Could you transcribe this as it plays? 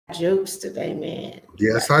jokes today, man.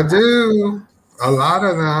 Yes, I do. A lot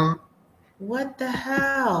of them. What the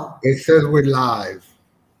hell? It says we're live.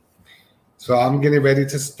 So I'm getting ready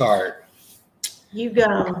to start. You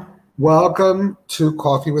go. Welcome to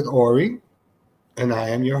Coffee with Ori. And I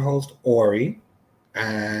am your host, Ori.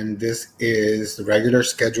 And this is the regular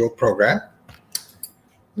scheduled program.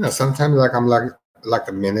 Sometimes I'm like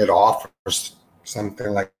a minute off or something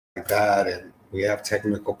like that. And we have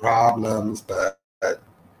technical problems, but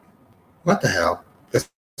what the hell? This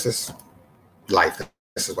is life.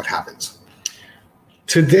 This is what happens.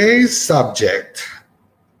 Today's subject,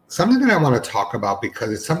 something that I want to talk about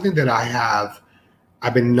because it's something that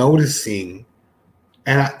I've been noticing,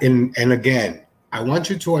 and again, I want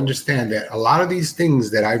you to understand that a lot of these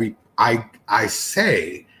things that I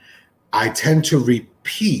say, I tend to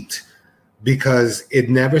repeat because it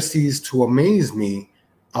never ceases to amaze me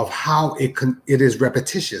of how it is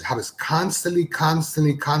repetitious, how it's constantly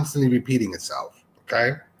repeating itself.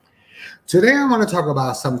 Okay. Today, I want to talk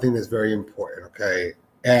about something that's very important, okay?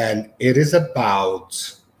 And it is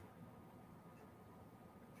about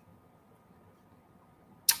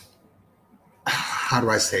how do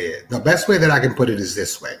I say it? The best way that I can put it is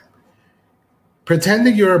this way. Pretend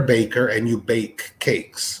that you're a baker and you bake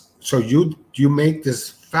cakes. So you make this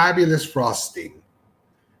fabulous frosting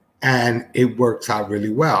and it works out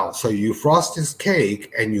really well. So you frost this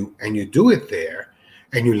cake and you do it there.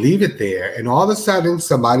 And you leave it there, and all of a sudden,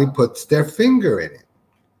 somebody puts their finger in it.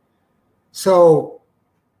 So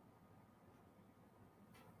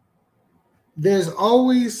there's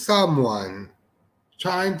always someone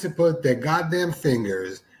trying to put their goddamn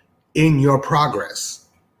fingers in your progress.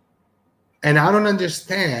 And I don't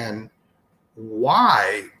understand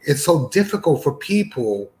why it's so difficult for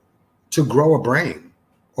people to grow a brain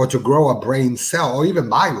or to grow a brain cell or even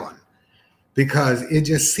buy one. Because it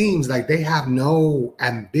just seems like they have no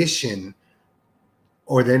ambition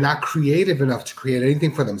or they're not creative enough to create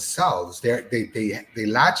anything for themselves. They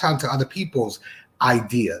latch onto other people's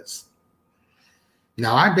ideas.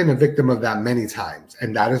 Now, I've been a victim of that many times,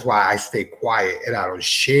 and that is why I stay quiet and I don't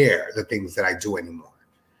share the things that I do anymore,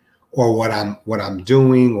 or what I'm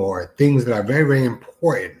doing, or things that are very, very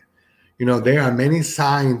important. You know, there are many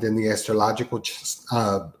signs in the astrological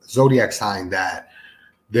zodiac sign that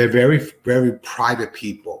they're very, very private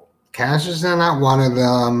people. Cancers are not one of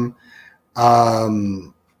them.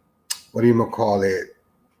 What do you call it?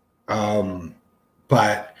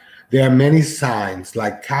 But there are many signs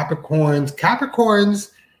like Capricorns.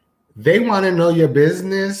 Capricorns, they want to know your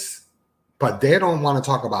business, but they don't want to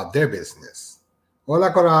talk about their business.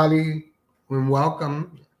 Hola, Corali, and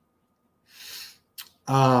welcome.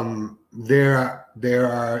 There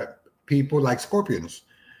are people like Scorpions.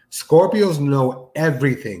 Scorpios know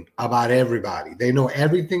everything about everybody. They know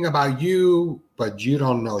everything about you, but you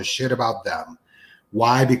don't know shit about them.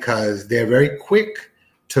 Why? Because they're very quick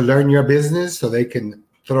to learn your business so they can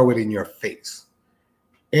throw it in your face.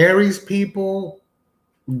 Aries people,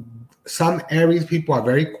 some Aries people are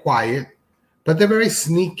very quiet, but they're very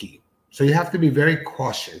sneaky. So you have to be very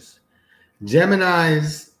cautious.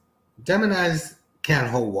 Geminis can't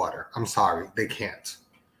hold water. I'm sorry, they can't.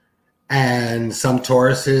 And some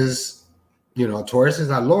Tauruses,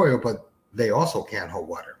 Tauruses are loyal, but they also can't hold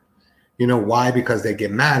water. You know why? Because they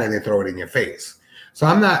get mad and they throw it in your face. So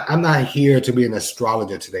I'm not here to be an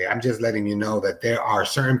astrologer today. I'm just letting you know that there are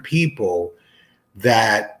certain people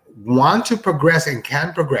that want to progress and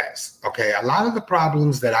can progress. Okay. A lot of the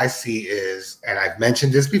problems that I see is, and I've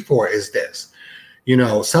mentioned this before, is this.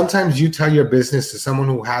 Sometimes you tell your business to someone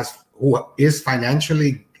who is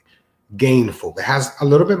financially gainful, that has a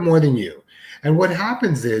little bit more than you. And what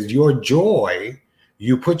happens is you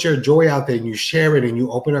put your joy out there and you share it and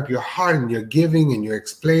you open up your heart and you're giving and you're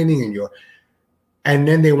explaining and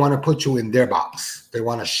then they want to put you in their box. They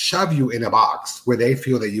want to shove you in a box where they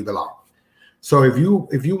feel that you belong. So if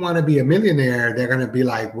you want to be a millionaire, they're going to be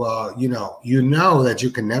like, well, you know that you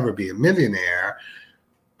can never be a millionaire,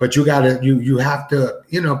 but you have to,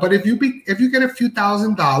 but if you get a few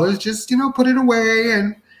 $1,000s, just, put it away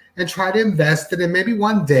and try to invest it, and maybe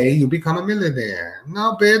one day you become a millionaire.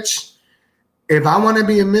 No, bitch. If I want to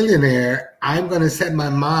be a millionaire, I'm going to set my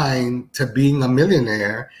mind to being a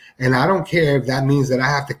millionaire, and I don't care if that means that I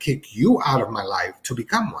have to kick you out of my life to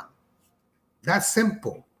become one. That's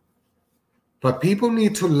simple. But people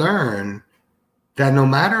need to learn that no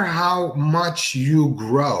matter how much you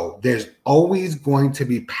grow, there's always going to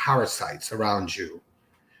be parasites around you.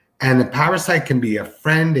 And the parasite can be a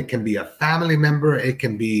friend, it can be a family member, it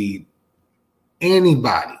can be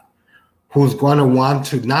anybody who's going to want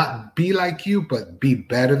to not be like you, but be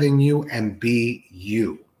better than you and be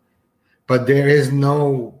you. But there is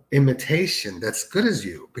no imitation that's good as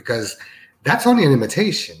you, because that's only an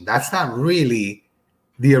imitation. That's not really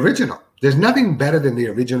the original. There's nothing better than the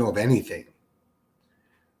original of anything.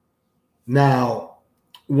 Now,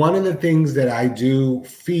 one of the things that I do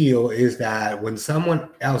feel is that when someone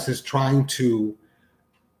else is trying to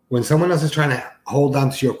hold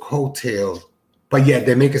on to your coattails, but yet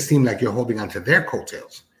they make it seem like you're holding on to their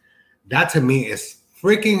coattails, that to me is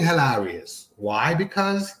freaking hilarious. Why?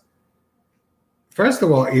 Because first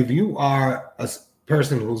of all, if you are a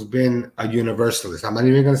person who's been a universalist, I'm not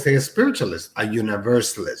even going to say a spiritualist, a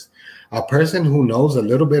universalist, a person who knows a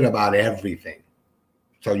little bit about everything.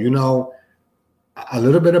 So you know a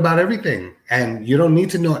little bit about everything, and you don't need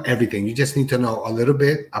to know everything. You just need to know a little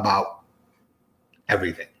bit about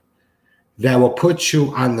everything. That will put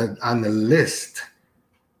you on the list,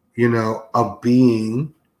 of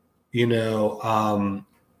being,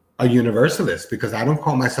 a universalist, because I don't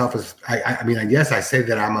call myself as I mean, I guess I say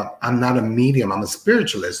that I'm not a medium, I'm a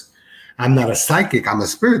spiritualist. I'm not a psychic, I'm a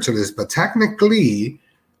spiritualist, but technically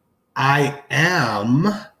I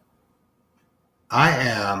am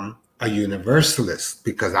a universalist,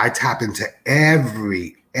 because I tap into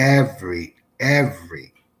every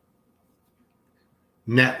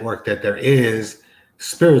network that there is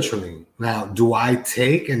spiritually. Now, do I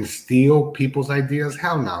take and steal people's ideas?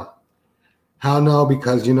 Hell no. Hell no,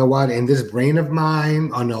 because you know what? In this brain of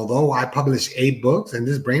mine, and although I publish 8 books, in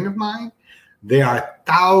this brain of mine, there are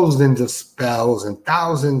thousands of spells and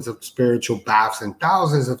thousands of spiritual baths and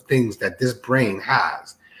thousands of things that this brain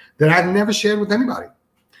has that I've never shared with anybody.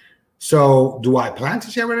 So do I plan to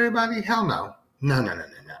share with everybody? Hell no. No.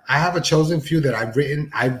 I have a chosen few that I've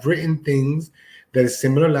written. I've written things that is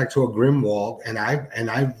similar, like to a Grimoire, and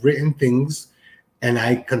I've written things, and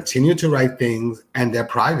I continue to write things, and they're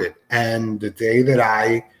private. And the day that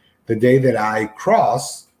I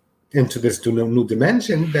cross into this new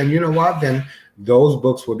dimension, then you know what? Then those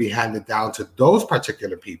books will be handed down to those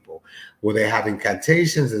particular people, where they have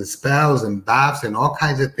incantations and spells and baths and all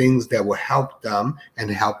kinds of things that will help them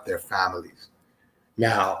and help their families.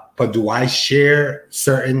 Now, but do I share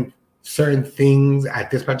certain things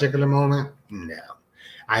at this particular moment? No.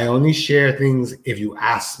 I only share things if you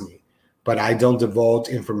ask me. But I don't divulge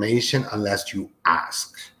information unless you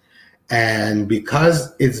ask. And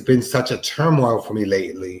because it's been such a turmoil for me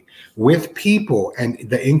lately with people and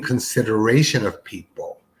the inconsideration of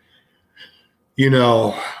people,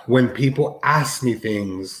 when people ask me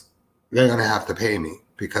things, they're going to have to pay me,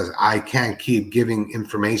 because I can't keep giving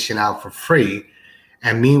information out for free.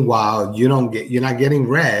 And meanwhile, you're not getting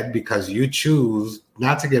read because you choose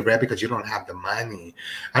not to get read because you don't have the money.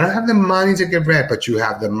 I don't have the money to get read, but you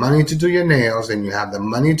have the money to do your nails, and you have the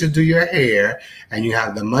money to do your hair, and you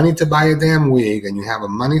have the money to buy a damn wig, and you have the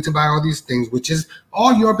money to buy all these things, which is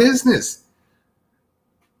all your business.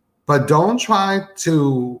 But don't try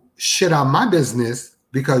to shit on my business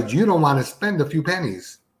because you don't want to spend a few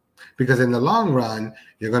pennies. Because in the long run,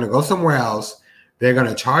 you're going to go somewhere else. They're going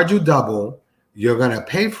to charge you double. You're going to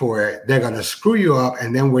pay for it. They're going to screw you up.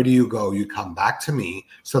 And then where do you go? You come back to me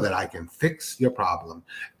so that I can fix your problem.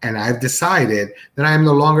 And I've decided that I am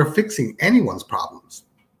no longer fixing anyone's problems.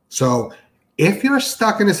 So if you're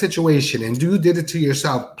stuck in a situation and you did it to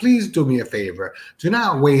yourself, please do me a favor. Do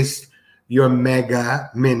not waste your mega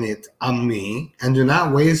minute on me, and do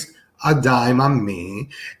not waste a dime on me.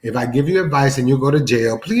 If I give you advice and you go to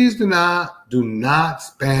jail, please do not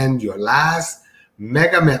spend your last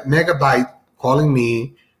megabyte calling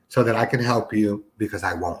me so that I can help you, because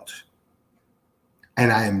I won't. And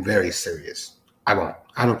I am very serious. I won't.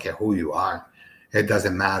 I don't care who you are. It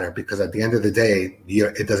doesn't matter, because at the end of the day,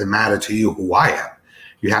 it doesn't matter to you who I am.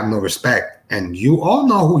 You have no respect, and you all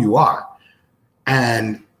know who you are.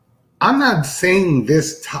 And I'm not saying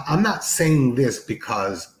this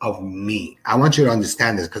because of me. I want you to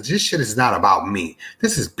understand this, because this shit is not about me.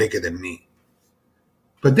 This is bigger than me.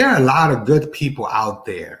 But there are a lot of good people out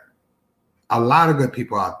there. A lot of good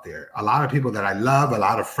people out there. A lot of people that I love, a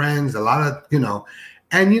lot of friends, a lot of,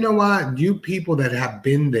 and you know what? You people that have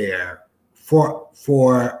been there for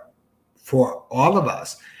all of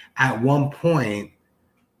us at one point,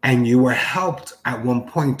 and you were helped at one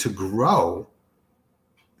point to grow.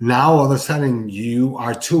 Now all of a sudden you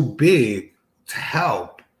are too big to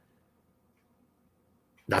help.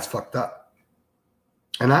 That's fucked up.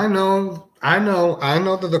 And I know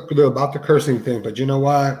that about the cursing thing, but you know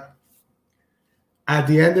what? At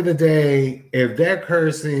the end of the day, if they're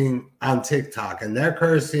cursing on TikTok and they're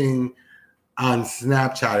cursing on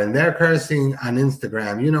Snapchat and they're cursing on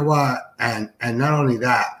Instagram, you know what? And not only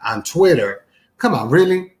that, on Twitter, come on,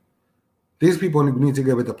 really? These people need to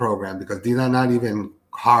get with the program, because these are not even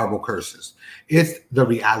horrible curses. It's the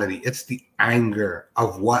reality. It's the anger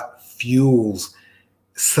of what fuels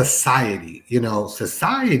society. You know,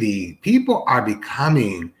 society, people are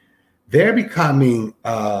becoming, they're becoming,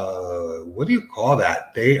 what do you call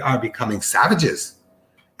that? They are becoming savages.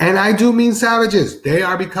 And I do mean savages. They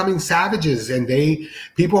are becoming savages, and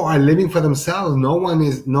people are living for themselves. No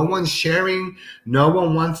one's sharing. No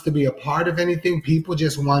one wants to be a part of anything. People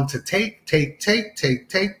just want to take.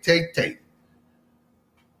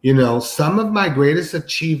 You know, some of my greatest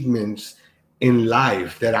achievements in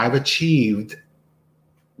life that I've achieved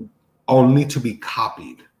only to be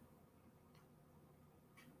copied.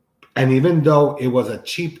 And even though it was a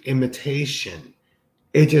cheap imitation,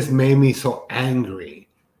 it just made me so angry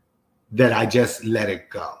that I just let it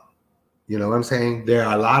go. You know what I'm saying? There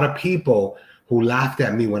are a lot of people who laughed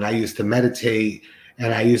at me when I used to meditate,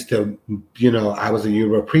 and I used to, you know, I was a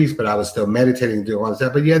Yoruba priest, but I was still meditating, doing all that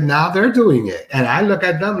stuff. But yet now they're doing it. And I look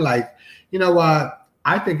at them like, you know what?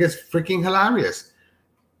 I think it's freaking hilarious.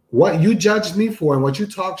 What you judged me for and what you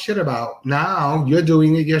talk shit about, now you're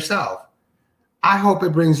doing it yourself. I hope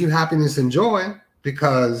it brings you happiness and joy,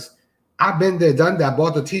 because I've been there, done that,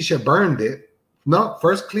 bought the t-shirt, burned it. No,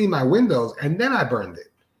 first clean my windows and then I burned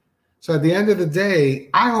it. So at the end of the day,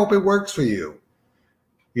 I hope it works for you.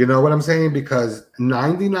 You know what I'm saying? Because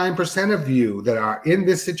 99% of you that are in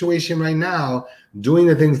this situation right now, doing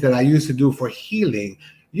the things that I used to do for healing,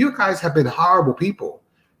 you guys have been horrible people.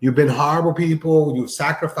 You've been horrible people. You've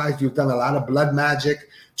sacrificed. You've done a lot of blood magic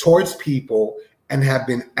towards people and have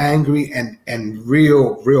been angry and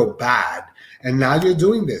real bad. And now you're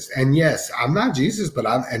doing this. And yes, I'm not Jesus, but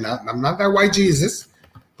I'm not that white Jesus,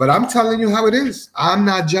 but I'm telling you how it is. I'm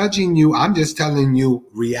not judging you. I'm just telling you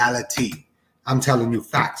reality. I'm telling you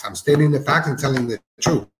facts. I'm stating the facts and telling the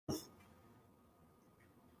truth.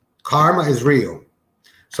 Karma is real.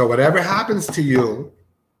 So whatever happens to you,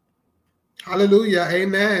 hallelujah,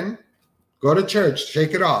 amen. Go to church,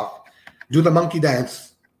 shake it off, do the monkey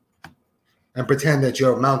dance, and pretend that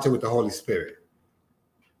you're mounted with the Holy Spirit.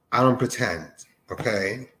 I don't pretend,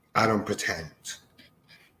 okay? I don't pretend.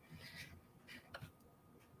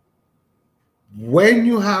 When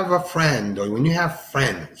you have a friend, or when you have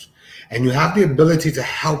friends and you have the ability to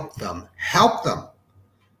help them, help them.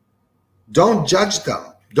 Don't judge them.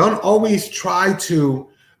 Don't always try to,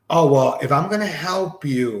 oh, well, if I'm going to help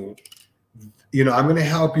you, you know, I'm going to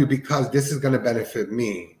help you because this is going to benefit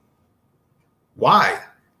me. Why?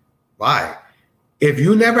 Why? If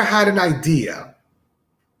you never had an idea,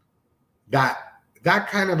 that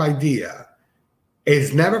kind of idea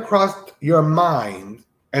is never crossed your mind,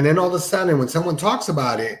 and then all of a sudden when someone talks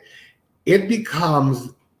about it, it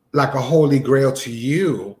becomes like a holy grail to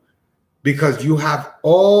you, because you have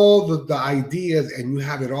all the ideas and you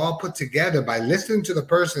have it all put together by listening to the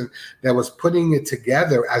person that was putting it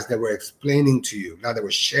together as they were explaining to you. Now they were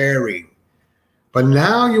sharing. But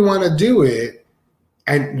now you want to do it,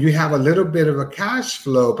 and you have a little bit of a cash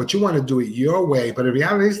flow, but you want to do it your way. But in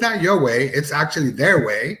reality, it's not your way. It's actually their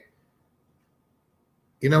way.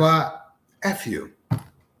 You know what? F you.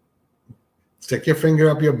 Stick your finger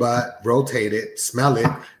up your butt, rotate it, smell it,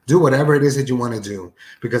 do whatever it is that you want to do.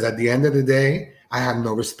 Because at the end of the day, I have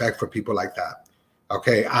no respect for people like that.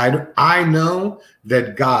 Okay, I know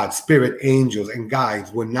that God, spirit, angels, and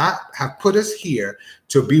guides would not have put us here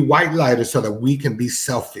to be white lighters so that we can be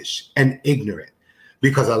selfish and ignorant.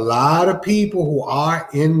 Because a lot of people who are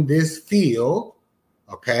in this field,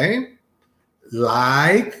 okay,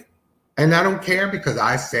 like, and I don't care because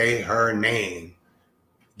I say her name,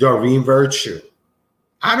 Doreen Virtue.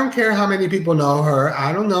 I don't care how many people know her.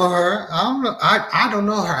 I don't know her. I don't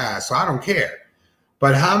know her ass, so I don't care.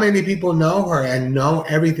 But how many people know her and know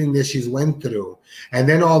everything that she's went through? And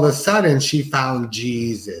then all of a sudden she found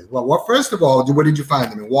Jesus. Well, first of all, where did you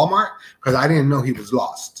find him? In Walmart? Because I didn't know he was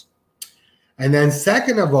lost. And then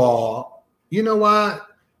second of all, you know what?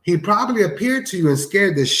 He probably appeared to you and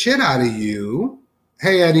scared the shit out of you.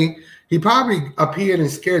 Hey, Eddie, he probably appeared and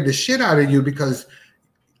scared the shit out of you because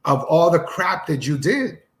of all the crap that you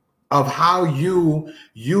did, of how you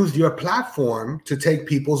used your platform to take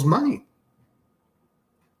people's money.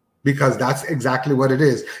 Because that's exactly what it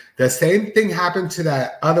is. The same thing happened to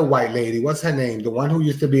that other white lady. What's her name? The one who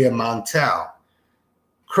used to be in Montel.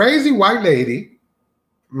 Crazy white lady.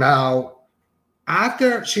 Now,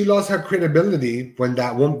 after she lost her credibility when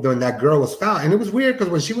that girl was found, and it was weird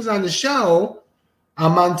because when she was on the show,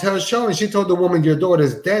 on Montel's show, and she told the woman, your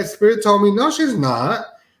daughter's dead, Spirit told me, no, she's not.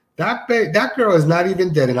 That girl is not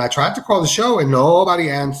even dead. And I tried to call the show and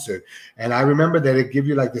nobody answered. And I remember that it give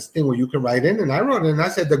you like this thing where you can write in, and I wrote in and I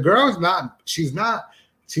said, the girl is not, she's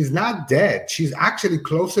not dead. She's actually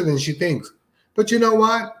closer than she thinks. But you know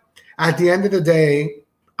what? At the end of the day,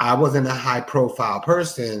 I wasn't a high profile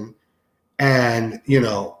person. And, you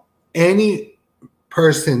know, any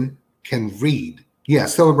person can read. Yeah,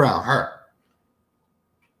 Sylvia Brown, her.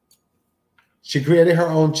 She created her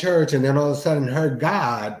own church, and then all of a sudden her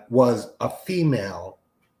God was a female.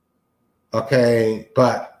 Okay,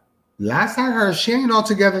 but last I heard, she ain't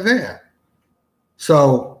altogether there.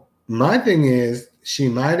 So my thing is, she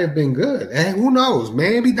might have been good. And who knows?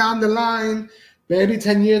 Maybe down the line, maybe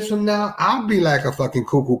 10 years from now, I'll be like a fucking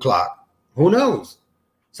cuckoo clock. Who knows?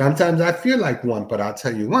 Sometimes I feel like one, but I'll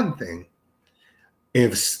tell you one thing.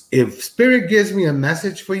 If Spirit gives me a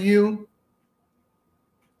message for you,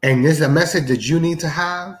 and there's a message that you need to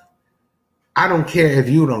have, I don't care if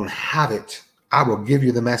you don't have it. I will give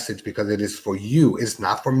you the message because it is for you. It's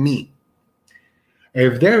not for me.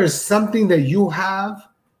 If there is something that you have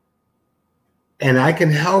and I can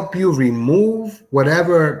help you remove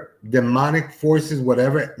whatever demonic forces,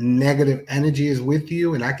 whatever negative energy is with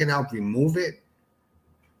you, and I can help remove it,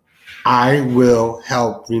 I will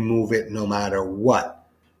help remove it no matter what.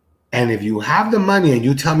 And if you have the money and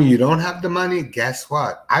you tell me you don't have the money, guess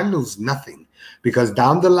what? I lose nothing, because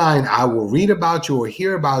down the line, I will read about you or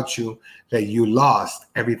hear about you that you lost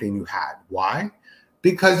everything you had. Why?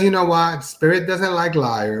 Because you know what? Spirit doesn't like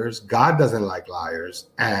liars. God doesn't like liars.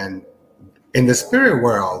 And in the spirit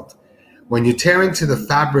world, when you tear into the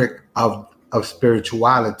fabric of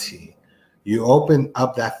spirituality, you open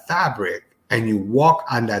up that fabric and you walk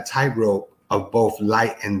on that tightrope of both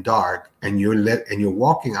light and dark, and you're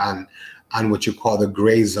walking on what you call the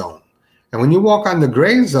gray zone. And when you walk on the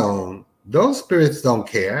gray zone, those spirits don't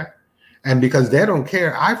care. And because they don't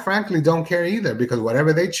care, I frankly don't care either, because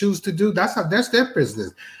whatever they choose to do, that's their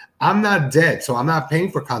business. I'm not dead, so I'm not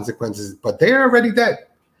paying for consequences, but they're already dead.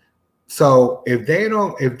 So if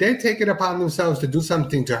they take it upon themselves to do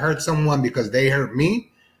something to hurt someone because they hurt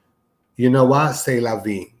me, you know what? C'est la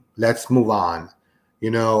vie. Let's move on.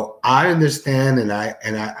 You know, I understand, and I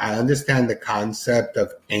understand the concept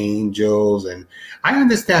of angels, and I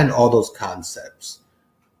understand all those concepts.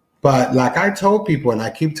 But like I told people, and I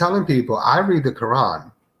keep telling people, I read the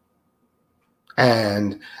Quran.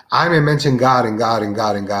 And I may mention God and God and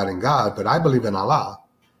God and God and God, but I believe in Allah.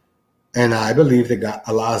 And I believe that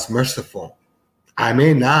Allah is merciful. I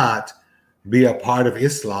may not be a part of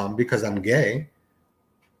Islam because I'm gay,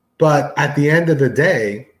 but at the end of the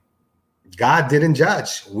day, God didn't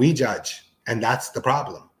judge. We judge. And that's the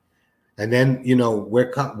problem. And then, you know,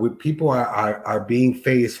 people are being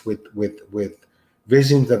faced with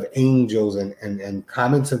visions of angels and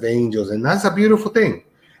comments of angels. And that's a beautiful thing.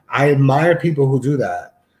 I admire people who do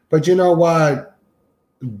that. But you know what?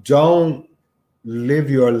 Don't live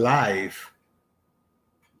your life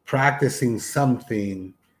practicing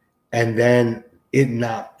something and then it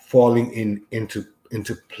not falling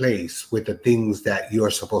into place with the things that you're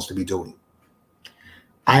supposed to be doing.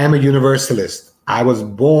 I am a universalist. I was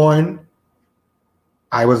born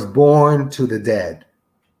to the dead.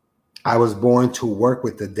 I was born to work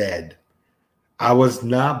with the dead. I was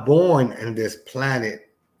not born in this planet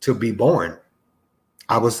to be born.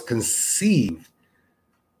 I was conceived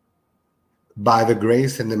by the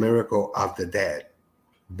grace and the miracle of the dead,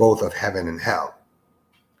 both of heaven and hell.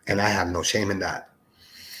 And I have no shame in that.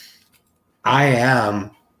 I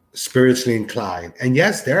am spiritually inclined. And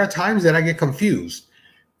yes, there are times that I get confused,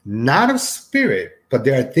 not of spirit, but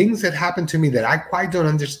there are things that happen to me that I quite don't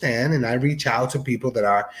understand. And I reach out to people that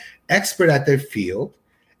are expert at their field.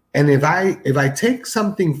 And if I take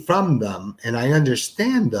something from them and I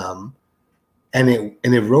understand them, and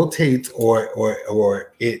it rotates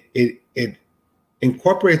or it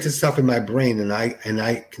incorporates itself in my brain, and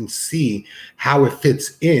I can see how it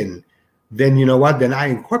fits in, then you know what? Then I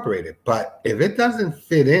incorporate it. But if it doesn't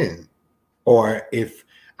fit in, or if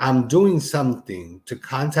I'm doing something to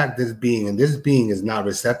contact this being and this being is not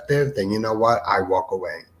receptive, then you know what? I walk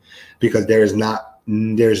away, because there's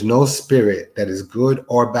no spirit that is good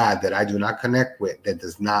or bad that I do not connect with that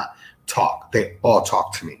does not talk. They all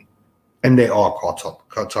talk to me, and they all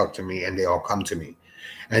talk to me, and they all come to me.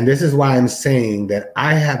 And this is why I'm saying that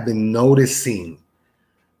I have been noticing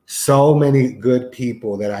so many good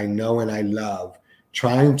people that I know and I love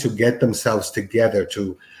trying to get themselves together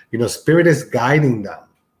to, you know, spirit is guiding them.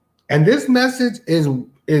 And this message is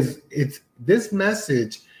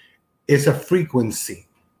a frequency.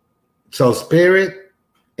 So spirit,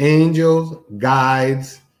 angels,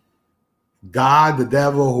 guides, God, the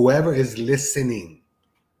devil, whoever is listening,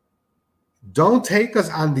 don't take us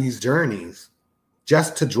on these journeys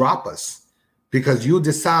just to drop us because you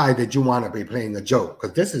decide that you want to be playing a joke,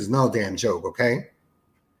 because this is no damn joke, okay?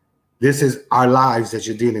 This is our lives that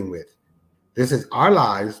you're dealing with. This is our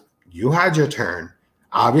lives. You had your turn.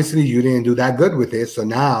 Obviously, you didn't do that good with it. So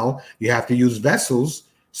now you have to use vessels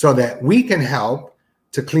so that we can help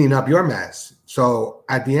to clean up your mess. So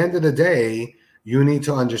at the end of the day, you need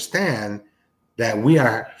to understand that we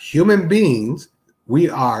are human beings. We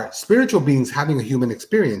are spiritual beings having a human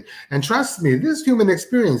experience. And trust me, this human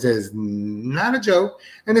experience is not a joke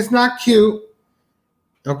and it's not cute.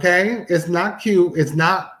 Okay? It's not cute. It's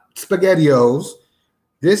not SpaghettiOs.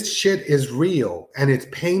 This shit is real and it's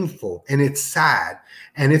painful and it's sad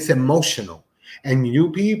and it's emotional. And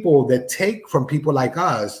you people that take from people like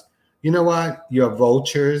us, you know what? You're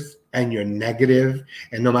vultures and you're negative.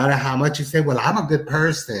 And no matter how much you say, well, I'm a good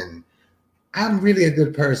person. I'm really a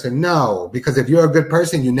good person. No, because if you're a good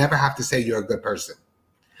person, you never have to say you're a good person.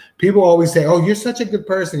 People always say, oh, you're such a good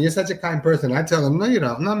person. You're such a kind person. I tell them, no, you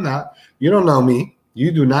don't. No, I'm not. You don't know me.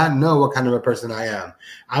 You do not know what kind of a person I am.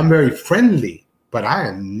 I'm very friendly. But I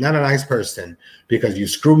am not a nice person because you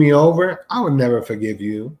screw me over. I would never forgive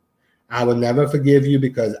you. I would never forgive you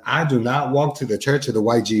because I do not walk to the church of the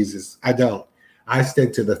white Jesus. I don't. I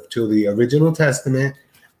stick to the original testament.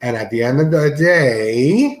 And at the end of the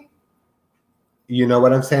day, you know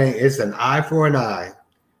what I'm saying? It's an eye for an eye.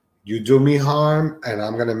 You do me harm, and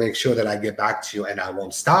I'm going to make sure that I get back to you. And I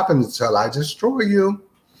won't stop until I destroy you.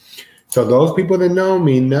 So those people that know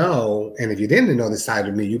me know. And if you didn't know this side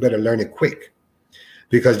of me, you better learn it quick.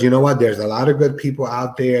 Because you know what? There's a lot of good people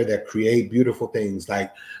out there that create beautiful things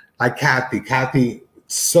like Kathy. Kathy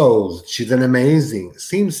sews. She's an amazing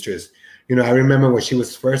seamstress. You know, I remember when she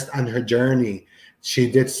was first on her journey,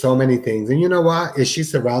 she did so many things. And you know what? Is she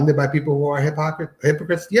surrounded by people who are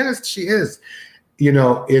hypocrites? Yes, she is. You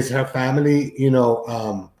know, is her family,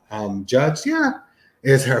 judged? Yeah.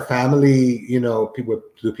 Is her family,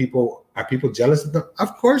 are people jealous of them?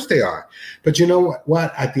 Of course they are. But you know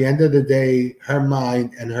what? At the end of the day, her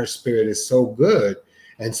mind and her spirit is so good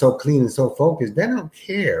and so clean and so focused. They don't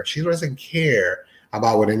care. She doesn't care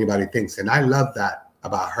about what anybody thinks. And I love that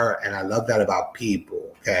about her. And I love that about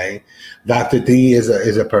people. Okay. Dr. D is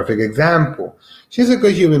a perfect example. She's a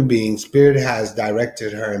good human being. Spirit has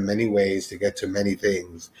directed her in many ways to get to many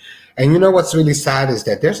things. And you know what's really sad is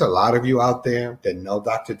that there's a lot of you out there that know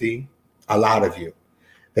Dr. D. A lot of you.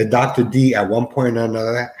 That Dr. D at one point or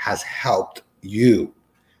another has helped you.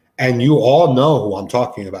 And you all know who I'm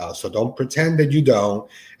talking about. So don't pretend that you don't,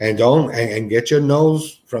 and get your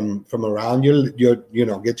nose from around your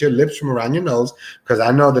get your lips from around your nose, because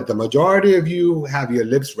I know that the majority of you have your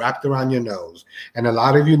lips wrapped around your nose. And a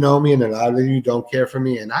lot of you know me and a lot of you don't care for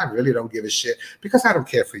me. And I really don't give a shit because I don't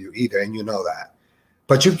care for you either. And you know that.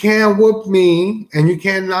 But you can't whoop me and you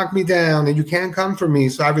can't knock me down and you can't come for me.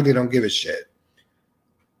 So I really don't give a shit.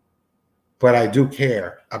 But I do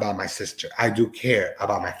care about my sister. I do care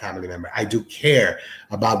about my family member. I do care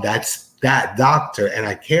about that doctor. And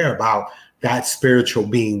I care about that spiritual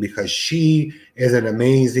being because she is an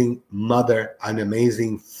amazing mother, an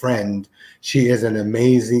amazing friend. She is an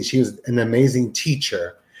amazing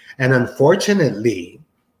teacher. And unfortunately,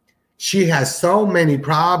 she has so many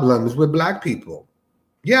problems with Black people.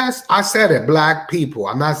 Yes, I said it, Black people.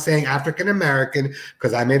 I'm not saying African-American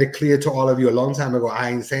because I made it clear to all of you a long time ago,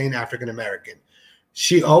 I ain't saying African-American.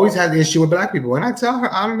 She always has an issue with Black people. And I tell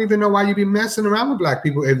her, I don't even know why you be messing around with Black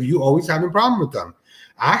people if you always having a problem with them.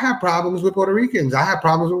 I have problems with Puerto Ricans. I have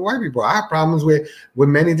problems with white people. I have problems with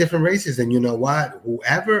many different races. And you know what?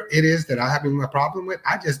 Whoever it is that I'm having a problem with,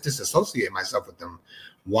 I just disassociate myself with them.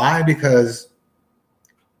 Why? Because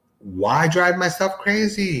why drive myself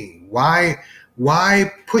crazy? Why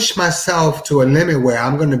push myself to a limit where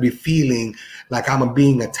I'm going to be feeling like I'm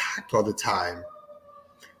being attacked all the time?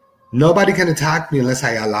 Nobody can attack me unless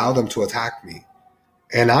I allow them to attack me.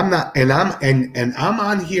 And I'm not, and I'm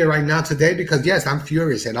on here right now today because yes, I'm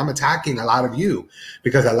furious and I'm attacking a lot of you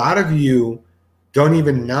because a lot of you don't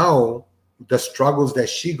even know the struggles that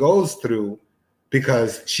she goes through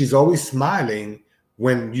because she's always smiling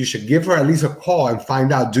when you should give her at least a call and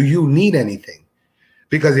find out, do you need anything?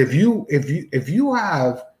 Because if you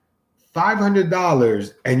have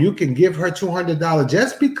 $500 and you can give her $200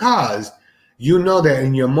 just because you know that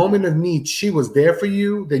in your moment of need she was there for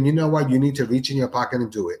you, then you know what? You need to reach in your pocket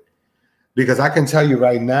and do it. Because I can tell you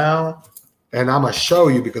right now, and I'm gonna show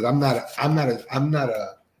you because I'm not a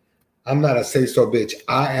say so bitch.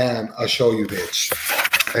 I am a show you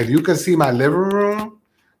bitch. And you can see my living room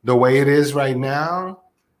the way it is right now.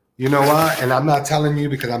 You know what? And I'm not telling you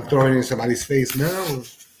because I'm throwing it in somebody's face. No.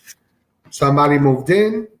 Somebody moved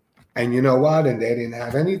in, and you know what? And they didn't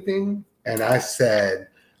have anything. And I said,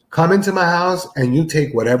 come into my house and you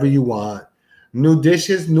take whatever you want. New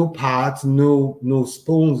dishes, new pots, new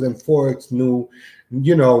spoons and forks, new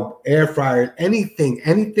air fryer,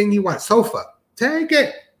 anything you want, sofa, take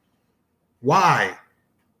it. Why?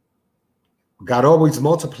 God always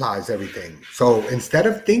multiplies everything. So instead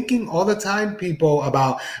of thinking all the time, people,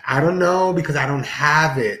 about, I don't know because I don't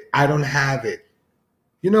have it. I don't have it.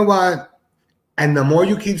 You know what? And the more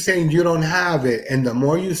you keep saying you don't have it, and the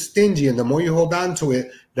more you stingy and the more you hold on to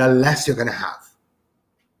it, the less you're going to have.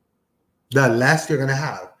 The less you're going to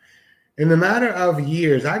have. In a matter of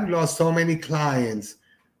years, I've lost so many clients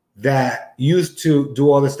that used to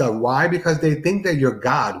do all this stuff. Why? Because they think that you're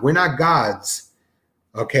God. We're not gods.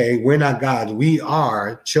 Okay, we're not God. We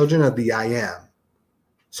are children of the I am.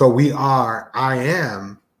 So we are I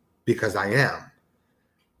am because I am.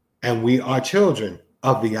 And we are children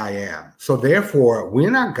of the I am. So therefore,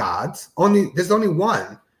 we're not gods. There's only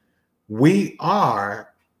one. We are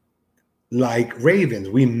like ravens.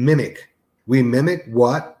 We mimic. We mimic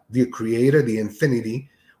what the creator, the infinity,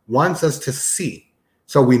 wants us to see.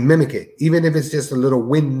 So we mimic it, even if it's just a little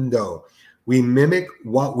window. We mimic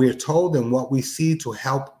what we're told and what we see to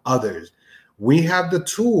help others. We have the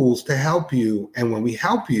tools to help you. And when we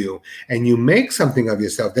help you and you make something of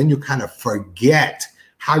yourself, then you kind of forget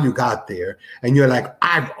how you got there. And you're like,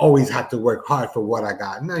 I've always had to work hard for what I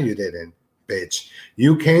got. No, you didn't, bitch.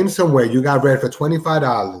 You came somewhere. You got read for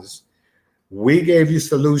 $25. We gave you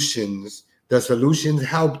solutions. The solutions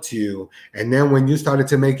helped you. And then when you started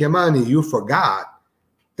to make your money, you forgot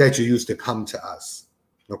that you used to come to us.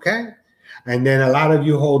 Okay? And then a lot of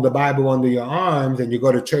you hold the Bible under your arms and you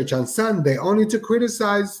go to church on Sunday only to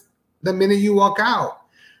criticize the minute you walk out.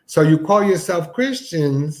 So you call yourself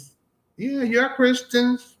Christians. Yeah, you're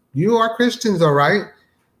Christians. You are Christians, all right?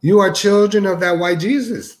 You are children of that white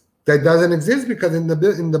Jesus that doesn't exist, because in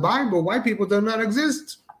the Bible, white people do not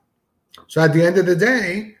exist. So at the end of the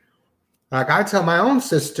day, like I tell my own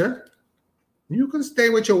sister, you can stay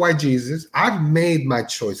with your white Jesus. I've made my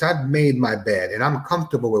choice. I've made my bed, and I'm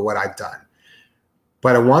comfortable with what I've done.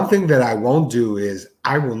 But one thing that I won't do is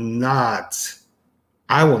I will not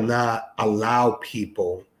allow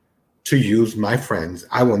people to use my friends.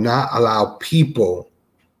 I will not allow people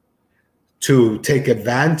to take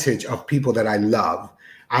advantage of people that I love.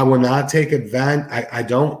 I will not take advantage.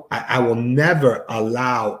 I will never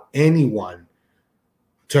allow anyone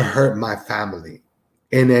to hurt my family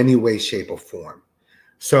in any way, shape, or form.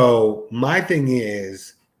 So my thing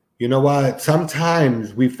is, you know what?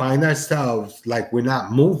 Sometimes we find ourselves like we're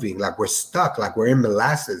not moving, like we're stuck, like we're in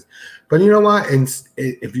molasses. But you know what? And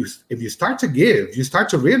if you start to give, you start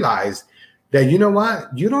to realize that, you know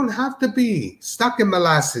what? You don't have to be stuck in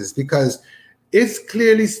molasses, because it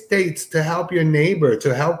clearly states to help your neighbor,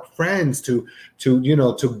 to help friends, to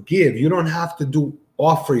give. You don't have to do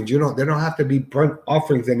offerings. They don't have to be burnt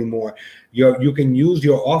offerings anymore. You can use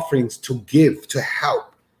your offerings to give, to help.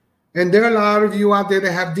 And there are a lot of you out there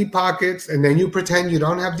that have deep pockets, and then you pretend you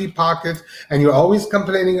don't have deep pockets, and you're always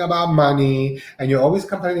complaining about money, and you're always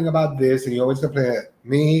complaining about this, and you always complain.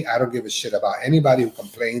 Me, I don't give a shit about anybody who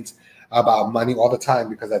complains about money all the time,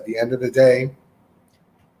 because at the end of the day,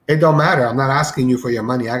 it don't matter. I'm not asking you for your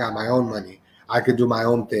money. I got my own money. I could do my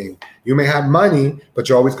own thing. You may have money, but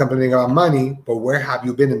you're always complaining about money, but where have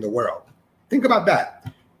you been in the world? Think about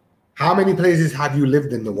that. How many places have you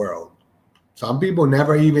lived in the world? Some people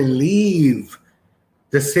never even leave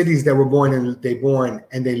the cities that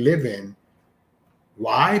they live in.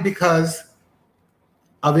 Why? Because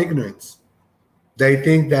of ignorance. They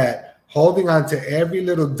think that holding on to every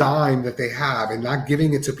little dime that they have and not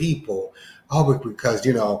giving it to people, because,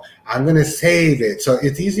 I'm going to save it. So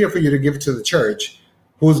it's easier for you to give it to the church,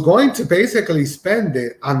 who's going to basically spend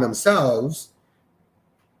it on themselves,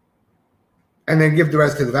 and then give the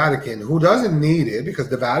rest to the Vatican, who doesn't need it, because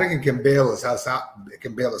the Vatican can bail us out. It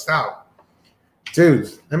can bail us out.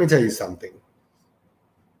 Dudes, let me tell you something.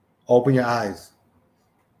 Open your eyes.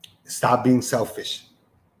 Stop being selfish.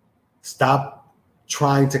 Stop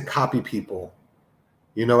trying to copy people.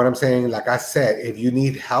 You know what I'm saying? Like I said, if you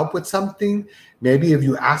need help with something, maybe if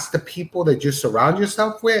you ask the people that you surround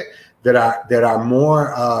yourself with that are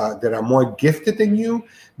more gifted than you,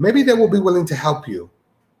 maybe they will be willing to help you.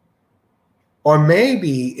 Or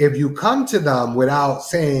maybe if you come to them without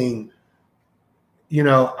saying,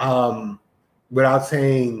 without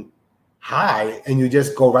saying hi, and you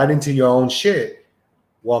just go right into your own shit,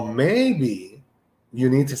 well, maybe you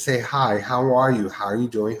need to say hi. How are you? How are you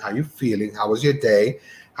doing? How are you feeling? How was your day?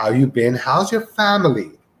 How you been? How's your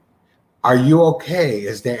family? Are you okay?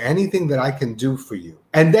 Is there anything that I can do for you?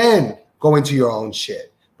 And then go into your own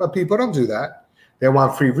shit. But people don't do that. They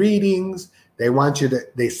want free readings. They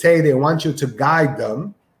say they want you to guide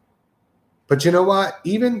them. But you know what?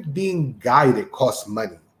 Even being guided costs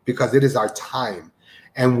money, because it is our time.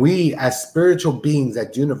 And we, as spiritual beings,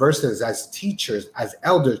 as universities, as teachers, as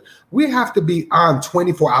elders, we have to be on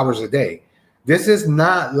 24 hours a day. This is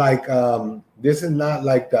not like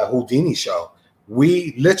the Houdini show.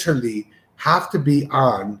 We literally have to be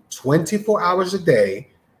on 24 hours a day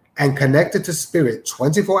and connected to spirit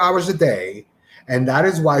 24 hours a day. And that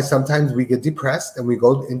is why sometimes we get depressed and we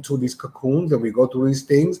go into these cocoons and we go through these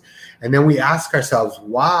things. And then we ask ourselves,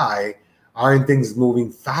 why aren't things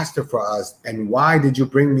moving faster for us? And why did you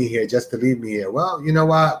bring me here just to leave me here? Well, you know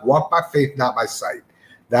what? Walk by faith, not by sight.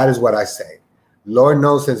 That is what I say. Lord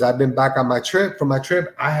knows, since I've been back on my trip,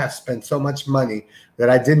 I have spent so much money that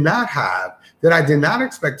I did not have, that I did not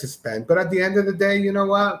expect to spend. But at the end of the day, you know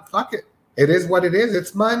what? Fuck it. It is what it is.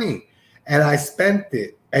 It's money. And I spent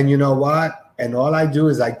it. And you know what? And all I do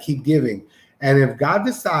is I keep giving. And if God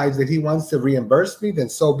decides that he wants to reimburse me, then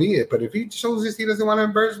so be it. But if he chooses he doesn't want to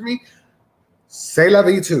reimburse me, say la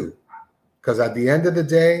vie too. Because at the end of the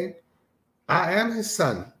day, I am his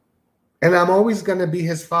son. And I'm always going to be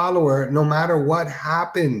his follower no matter what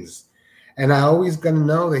happens. And I'm always going to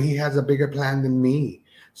know that he has a bigger plan than me.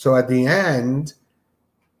 So at the end,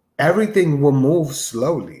 everything will move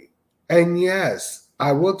slowly. And yes,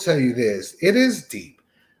 I will tell you this. It is deep.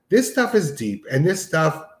 This stuff is deep. And this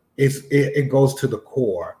stuff, it goes to the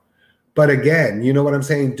core. But again, you know what I'm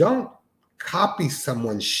saying? Don't copy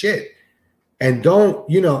someone's shit. And don't,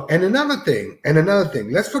 and another thing,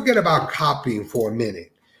 let's forget about copying for a minute.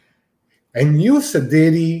 And you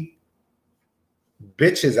Sadidi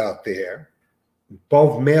bitches out there,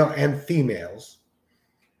 both male and females,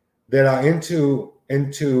 that are into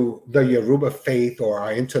the Yoruba faith or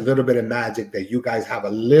are into a little bit of magic, that you guys have a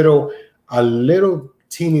little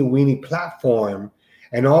teeny weeny platform,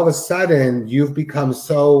 and all of a sudden you've become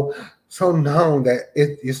so known that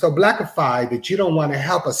you're so blackified that you don't want to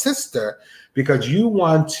help a sister because you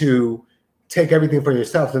want to take everything for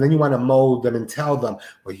yourself. And then you want to mold them and tell them,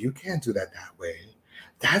 well, you can't do that way.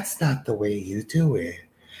 That's not the way you do it.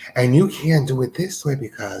 And you can't do it this way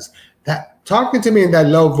because that, talking to me in that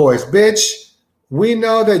low voice, bitch, we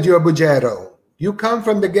know that you're a bujero. You come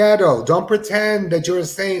from the ghetto. Don't pretend that you're a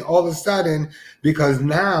saint all of a sudden because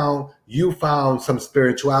now you found some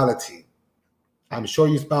spirituality. I'm sure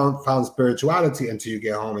you found spirituality until you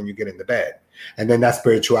get home and you get into bed. And then that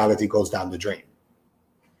spirituality goes down the drain.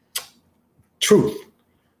 Truth.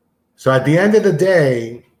 So at the end of the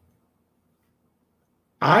day,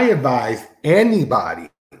 I advise anybody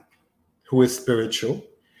who is spiritual,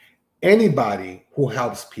 anybody who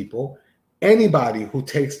helps people, anybody who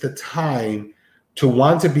takes the time to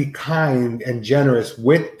want to be kind and generous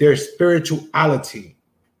with their spirituality,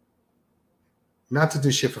 not to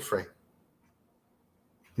do shit for free.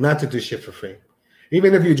 Not to do shit for free.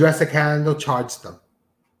 Even if you dress a candle, charge them.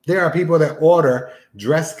 There are people that order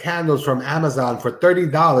dress candles from Amazon for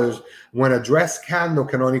 $30 when a dress candle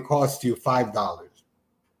can only cost you $5.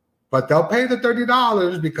 But they'll pay the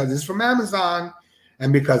 $30 because it's from Amazon.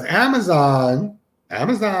 And because Amazon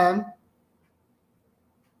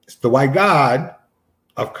is the white god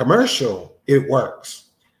of commercial, it works.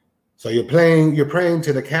 So you're praying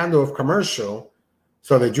to the candle of commercial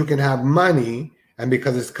so that you can have money. And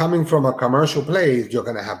because it's coming from a commercial place, you're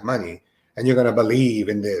going to have money. And you're going to believe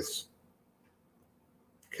in this.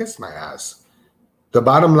 Kiss my ass. The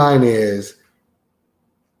bottom line is,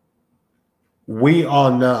 we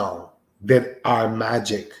all know that our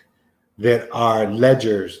magic, that our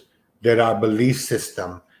ledgers, that our belief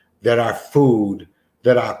system, that our food,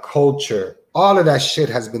 that our culture, all of that shit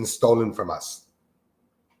has been stolen from us.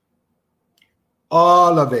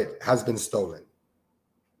 All of it has been stolen.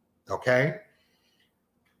 Okay?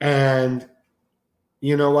 And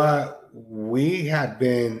you know what? We have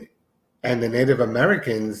been, and the Native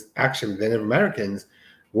Americans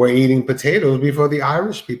were eating potatoes before the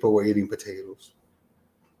Irish people were eating potatoes.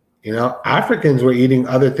 Africans were eating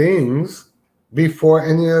other things before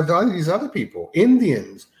any of these other people.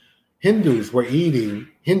 Indians, Hindus were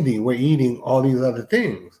eating all these other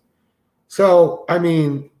things. So, I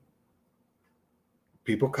mean,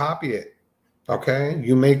 people copy it. Okay?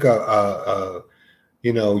 You make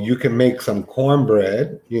you can make some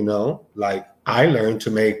cornbread, like I learned to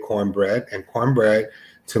make cornbread. And cornbread,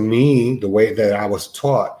 to me, the way that I was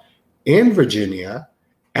taught in Virginia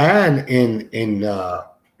and in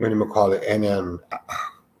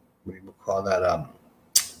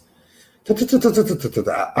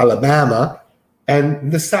Alabama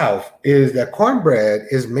and the South, is that cornbread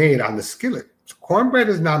is made on the skillet. Cornbread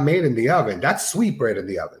is not made in the oven. That's sweet bread in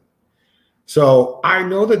the oven. So I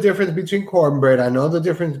know the difference between cornbread. I know the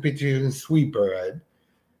difference between sweet bread.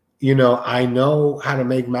 I know how to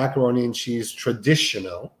make macaroni and cheese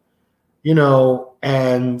traditional.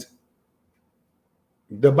 And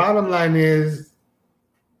the bottom line is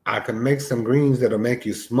I can make some greens that'll make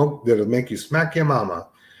you smoke, that'll make you smack your mama.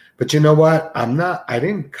 But you know what? I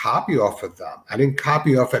didn't copy off of them. I didn't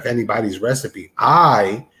copy off of anybody's recipe.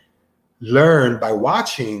 I learned by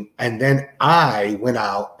watching, and then I went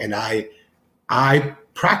out and I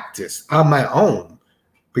practiced on my own,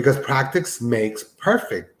 because practice makes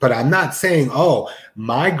perfect. But I'm not saying, oh,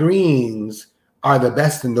 my greens are the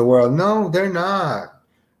best in the world. No, they're not.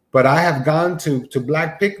 But I have gone to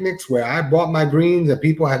black picnics where I bought my greens and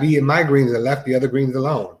people have eaten my greens and left the other greens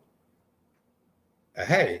alone.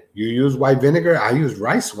 Hey, you use white vinegar, I use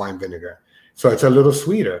rice wine vinegar. So it's a little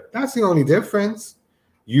sweeter. That's the only difference.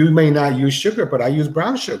 You may not use sugar, but I use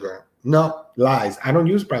brown sugar. No, lies. I don't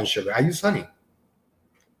use brown sugar. I use honey.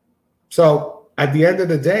 So at the end of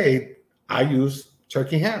the day, I use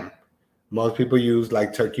turkey ham. Most people use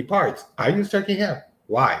like turkey parts. I use turkey ham.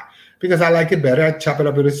 Why? Because I like it better. I chop it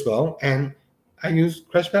up really slow, and I use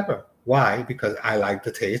crushed pepper. Why? Because I like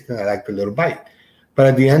the taste and I like the little bite. But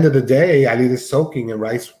at the end of the day, I leave it soaking in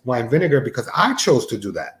rice wine vinegar because I chose to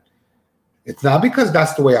do that. It's not because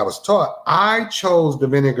that's the way I was taught. I chose the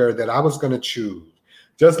vinegar that I was going to choose.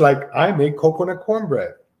 Just like I make coconut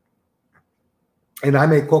cornbread. And I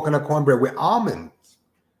make coconut cornbread with almonds.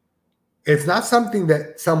 It's not something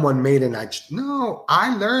that someone made and no,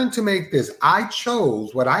 I learned to make this. I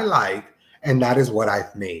chose what I like, and that is what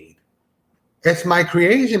I've made. It's my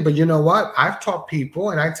creation, but you know what? I've taught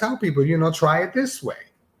people, and I tell people, try it this way.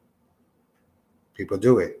 People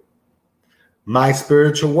do it. My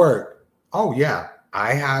spiritual work. Oh yeah,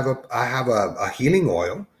 I have a healing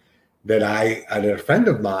oil that a friend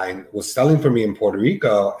of mine was selling for me in Puerto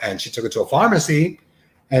Rico, and she took it to a pharmacy,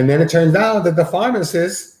 and then it turned out that the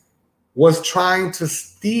pharmacist was trying to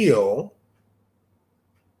steal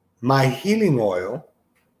my healing oil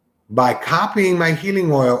by copying my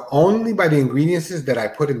healing oil only by the ingredients that I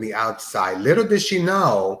put in the outside. Little did she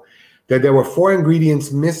know that there were 4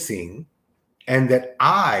 ingredients missing, and that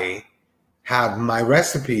I have my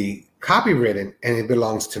recipe copywritten and it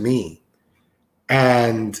belongs to me.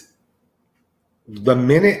 And the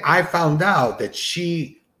minute I found out that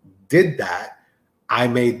she did that, I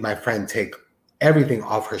made my friend take everything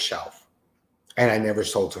off her shelf, and I never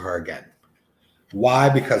sold to her again. Why?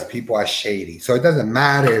 Because people are shady. So it doesn't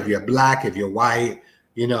matter if you're black, if you're white,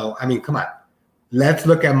 come on. Let's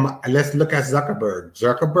look at Zuckerberg.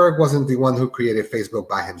 Zuckerberg wasn't the one who created Facebook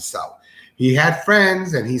by himself. He had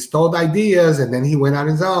friends and he stole ideas, and then he went on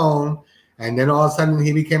his own, and then all of a sudden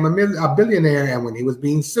he became a billionaire, and when he was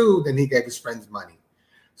being sued, then he gave his friends money.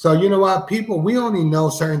 So you know what, people, we only know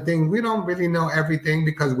certain things. We don't really know everything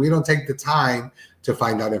because we don't take the time to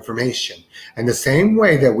find out information. And the same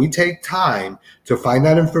way that we take time to find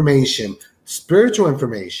out information, spiritual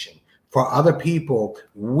information for other people,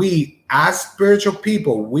 we as spiritual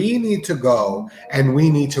people, we need to go and we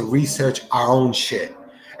need to research our own shit.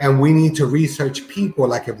 And we need to research people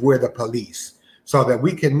like if we're the police, so that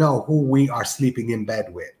we can know who we are sleeping in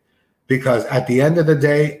bed with. Because at the end of the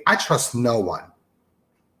day, I trust no one.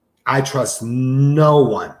 I trust no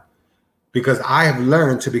one, because I have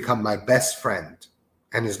learned to become my best friend.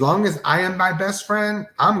 And as long as I am my best friend,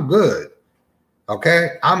 I'm good.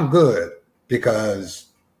 Okay? I'm good, because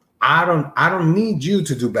I don't need you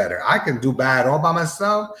to do better. I can do bad all by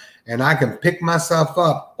myself, and I can pick myself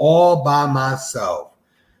up all by myself.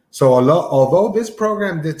 So although this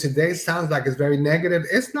program today sounds like it's very negative,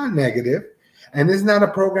 it's not negative, and it's not a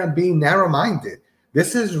program being narrow-minded.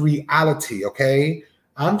 This is reality, okay?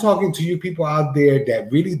 I'm talking to you people out there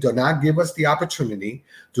that really do not give us the opportunity,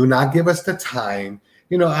 do not give us the time.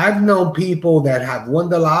 I've known people that have won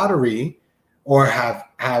the lottery or have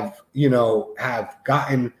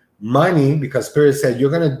gotten money because Spirit said,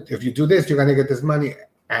 if you do this, you're gonna get this money.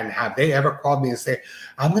 And have they ever called me and say,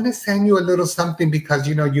 I'm going to send you a little something because,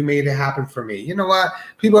 you made it happen for me? You know what?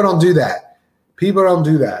 People don't do that. People don't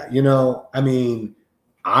do that.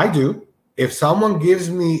 I do. If someone gives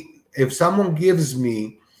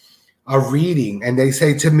me a reading and they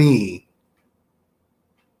say to me,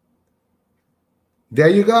 there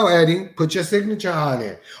you go, Eddie, put your signature on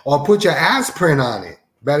it, or put your ass print on it.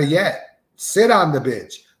 Better yet, sit on the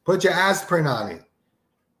bitch, put your ass print on it.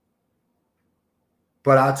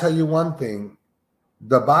 But I'll tell you one thing.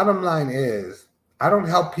 The bottom line is I don't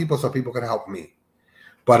help people so people can help me.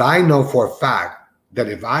 But I know for a fact that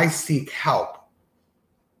if I seek help,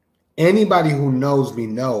 anybody who knows me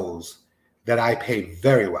knows that I pay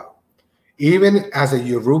very well. Even as a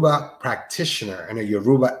Yoruba practitioner and a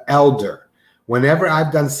Yoruba elder, whenever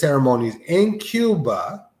I've done ceremonies in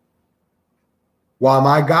Cuba, while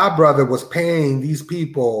my godbrother was paying these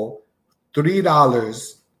people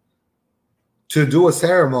 $3 to do a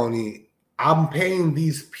ceremony, I'm paying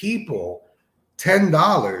these people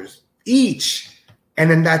 $10 each.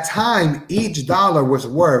 And in that time, each dollar was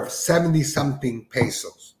worth 70 something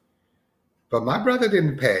pesos. But my brother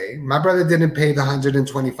didn't pay. My brother didn't pay the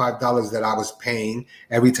 $125 that I was paying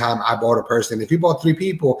every time I bought a person. If he bought 3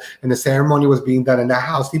 people and the ceremony was being done in that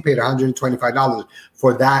house, he paid $125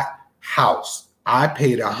 for that house. I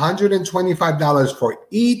paid $125 for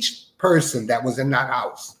each person that was in that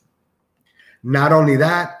house. Not only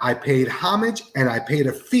that, I paid homage and I paid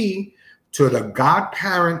a fee to the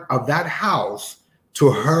godparent of that house, to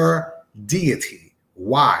her deity.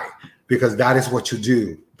 Why? Because that is what you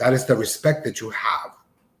do. That is the respect that you have.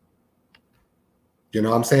 You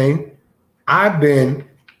know what I'm saying? I've been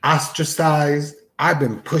ostracized. I've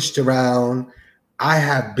been pushed around. I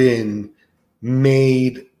have been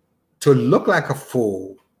made to look like a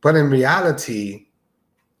fool. But in reality,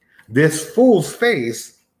 this fool's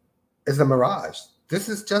face is a mirage. This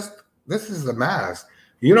is a mask.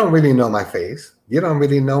 You don't really know my face. You don't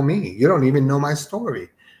really know me. You don't even know my story.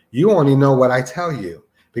 You only know what I tell you,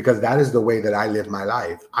 because that is the way that I live my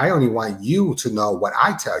life. I only want you to know what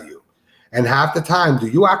I tell you. And half the time, do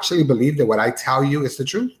you actually believe that what I tell you is the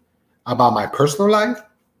truth about my personal life?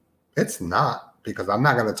 It's not, because I'm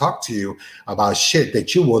not going to talk to you about shit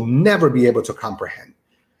that you will never be able to comprehend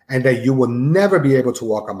and that you will never be able to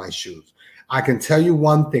walk on my shoes. I can tell you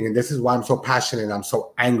one thing, and this is why I'm so passionate and I'm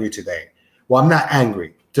so angry today. Well, I'm not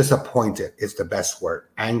angry. Disappointed is the best word.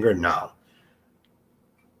 Anger, no.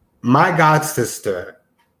 My god sister,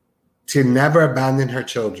 she never abandoned her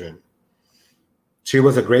children. She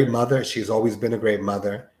was a great mother. She's always been a great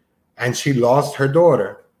mother. And she lost her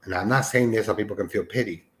daughter. And I'm not saying this so people can feel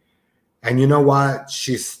pity. And you know what?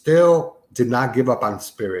 She still did not give up on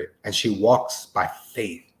spirit. And she walks by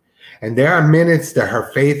faith. And there are minutes that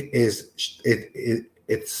her faith is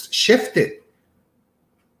it's shifted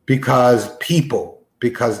because of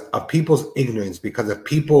people's ignorance, because of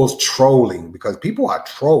people's trolling, because people are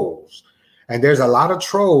trolls. And there's a lot of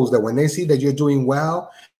trolls that when they see that you're doing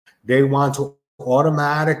well, they want to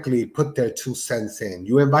automatically put their 2 cents in.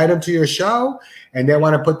 You invite them to your show and they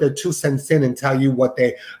want to put their 2 cents in and tell you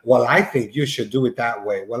well, I think you should do it that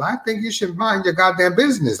way. Well, I think you should mind your goddamn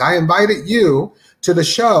business. I invited you to the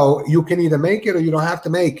show. You can either make it or you don't have to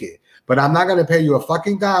make it. But I'm not going to pay you a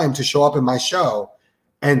fucking dime to show up in my show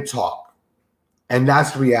and talk. And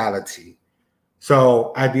that's reality.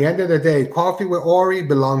 So at the end of the day, Coffee with Ori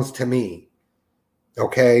belongs to me.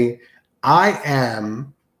 Okay? I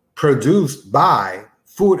am produced by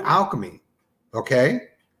Food Alchemy, okay?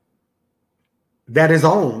 That is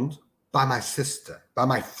owned by my sister, by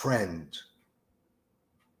my friend,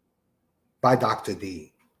 by Dr.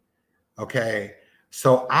 D, okay?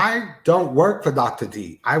 So I don't work for Dr.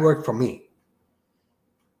 D. I work for me.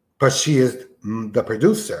 But she is the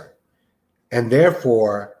producer. And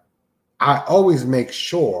therefore, I always make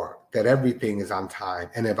sure that everything is on time.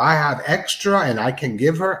 And if I have extra and I can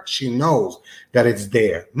give her, she knows that it's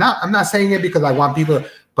there. I'm not saying it because I want people,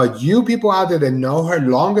 but you people out there that know her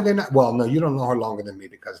longer than, well, no, you don't know her longer than me,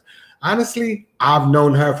 because honestly, I've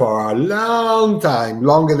known her for a long time,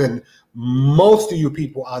 longer than most of you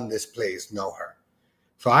people on this place know her.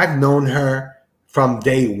 So I've known her from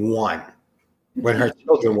day one when her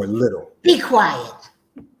children were little. Be quiet.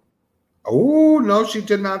 Oh, no, she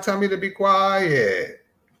did not tell me to be quiet.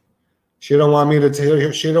 She don't want me to tell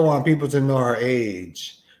her. She don't want people to know her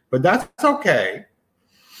age. But that's okay.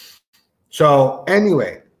 So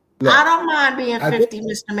anyway. Look, I don't mind being 50,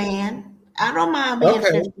 Mr. Man. I don't mind being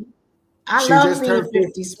 50. I love being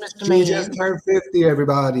 50, Mr. Man. She just turned 50,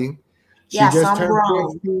 everybody. Yes, I'm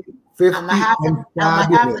grown. 50 I'm a half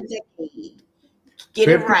a decade. Get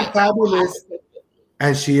it right. Fabulous.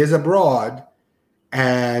 And she is abroad.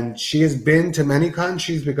 And she has been to many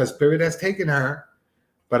countries because Spirit has taken her.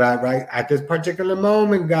 But right at this particular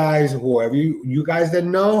moment, guys, whoever you guys that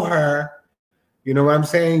know her, you know what I'm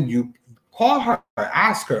saying? You call her,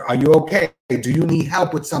 ask her, are you okay? Do you need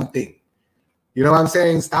help with something? You know what I'm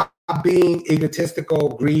saying? Stop being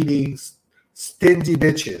egotistical, greedy, stingy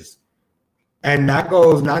bitches. And that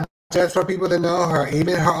goes not just for people that know her,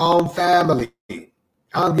 even her own family. I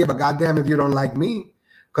don't give a goddamn if you don't like me,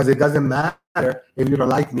 because it doesn't matter if you don't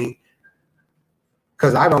like me,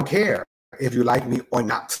 because I don't care if you like me or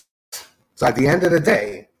not. So at the end of the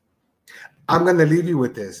day, I'm going to leave you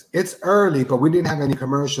with this. It's early, but we didn't have any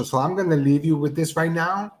commercials. So I'm going to leave you with this right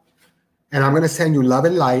now. And I'm going to send you love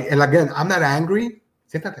and light. And again, I'm not angry.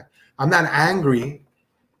 I'm not angry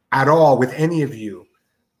at all with any of you.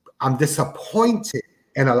 I'm disappointed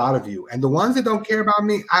in a lot of you. And the ones that don't care about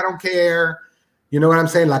me, I don't care. You know what I'm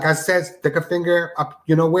saying? Like I said, stick a finger up,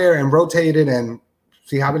 you know where, and rotate it and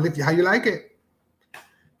see how you like it.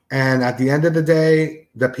 And at the end of the day,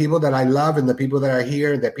 the people that I love and the people that are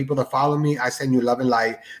here, the people that follow me, I send you love and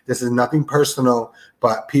light. This is nothing personal,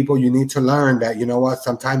 but people, you need to learn that, you know what,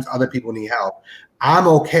 sometimes other people need help. I'm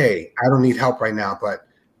okay. I don't need help right now, but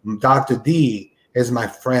Dr. D is my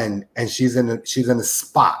friend, and she's in a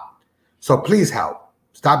spot. So please help.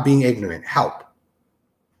 Stop being ignorant. Help.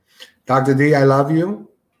 Dr. D, I love you.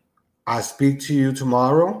 I'll speak to you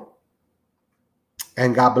tomorrow.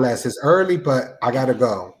 And God bless. It's early, but I got to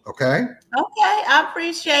go. Okay? Okay. I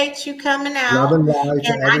appreciate you coming out. Love and light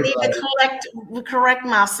to I need to correct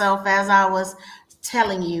myself, as I was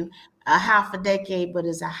telling you. A half a decade, but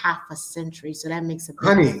it's a half a century. So that makes a big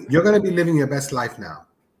difference. You're going to be living your best life now.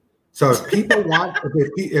 So if people want,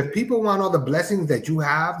 if people want all the blessings that you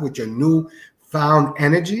have with your new found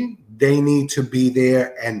energy, they need to be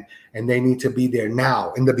there, and they need to be there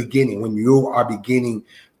now in the beginning, when you are beginning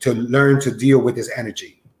to learn to deal with this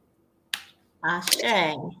energy.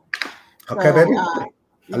 Okay, baby. I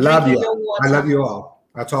love you. I love you all.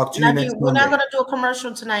 I'll talk to you next Monday. We're not going to do a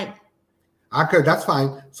commercial tonight. I could. That's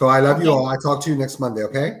fine. So I love you all. I'll talk to you next Monday.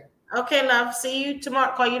 Okay. Okay, love. See you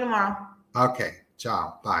tomorrow. Call you tomorrow. Okay.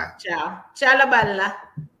 Ciao. Bye. Ciao. Ciao, la bella.